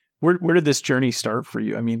Where did this journey start for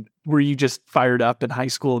you? I mean, were you just fired up in high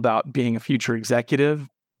school about being a future executive?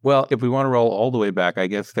 Well, if we want to roll all the way back, I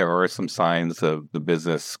guess there are some signs of the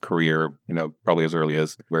business career, probably as early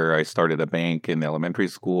as where I started a bank in elementary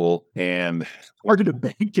school. And Started a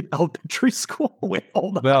bank in elementary school? Wait,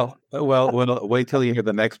 hold on. well, wait till you hear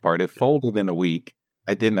the next part. It folded in a week.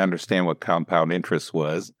 I didn't understand what compound interest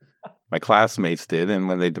was. My classmates did. And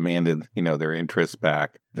when they demanded, their interest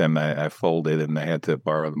back, then I folded and I had to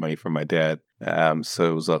borrow the money from my dad.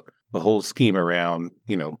 So it was a whole scheme around,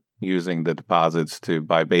 using the deposits to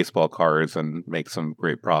buy baseball cards and make some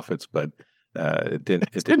great profits, but it didn't.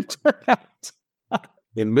 It didn't turn out.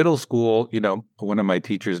 In middle school, one of my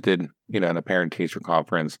teachers did, in a parent-teacher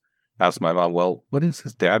conference, asked my mom, "Well, what does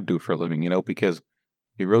his dad do for a living?" Because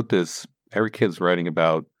he wrote this. Every kid's writing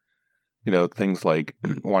about, things like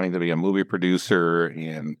wanting to be a movie producer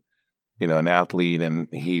and, an athlete, and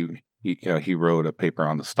he wrote a paper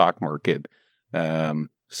on the stock market.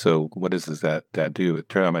 So what does dad do? It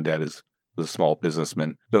turned out my dad was a small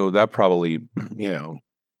businessman. So that probably,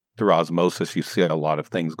 through osmosis, you see a lot of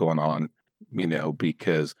things going on,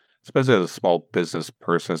 because especially as a small business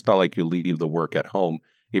person, it's not like you leave the work at home.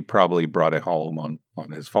 He probably brought it home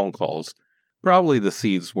on his phone calls. Probably the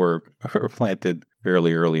seeds were planted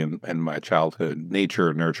fairly early in my childhood. Nature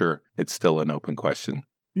or nurture, it's still an open question.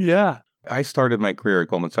 Yeah. I started my career at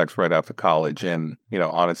Goldman Sachs right after college. And,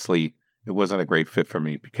 honestly, it wasn't a great fit for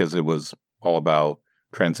me because it was all about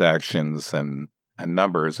transactions and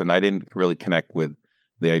numbers. And I didn't really connect with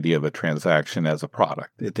the idea of a transaction as a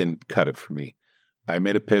product. It didn't cut it for me. I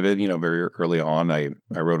made a pivot, very early on. I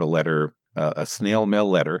wrote a letter, a snail mail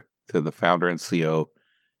letter to the founder and CEO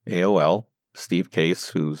AOL, Steve Case,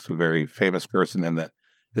 who's a very famous person in the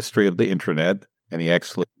history of the internet. And he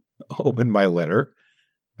actually opened my letter,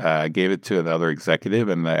 gave it to another executive,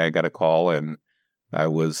 and I got a call, and I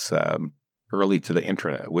was early to the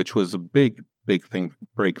internet, which was a big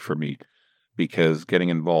break for me, because getting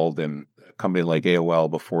involved in a company like AOL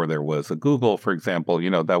before there was a Google, for example,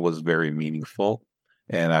 that was very meaningful,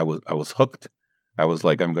 and I was hooked. I was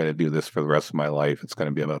like, I'm going to do this for the rest of my life. It's going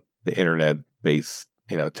to be about the internet-based,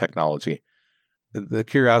 technology. The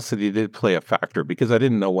curiosity did play a factor because I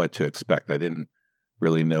didn't know what to expect. I didn't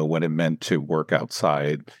really know what it meant to work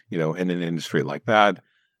outside, in an industry like that.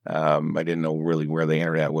 I didn't know really where the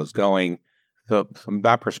internet was going. So from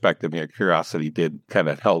that perspective, curiosity did kind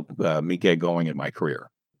of help me get going in my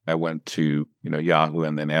career. I went to, Yahoo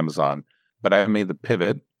and then Amazon, but I made the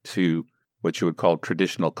pivot to what you would call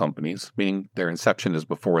traditional companies, meaning their inception is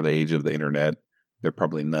before the age of the internet. They're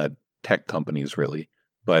probably not tech companies really,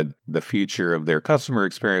 but the future of their customer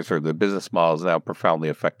experience or the business model is now profoundly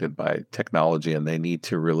affected by technology, and they need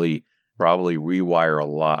to really probably rewire a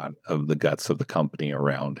lot of the guts of the company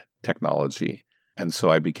around technology. And so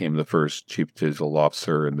I became the first chief digital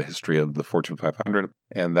officer in the history of the Fortune 500,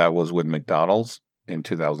 and that was with McDonald's in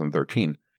 2013.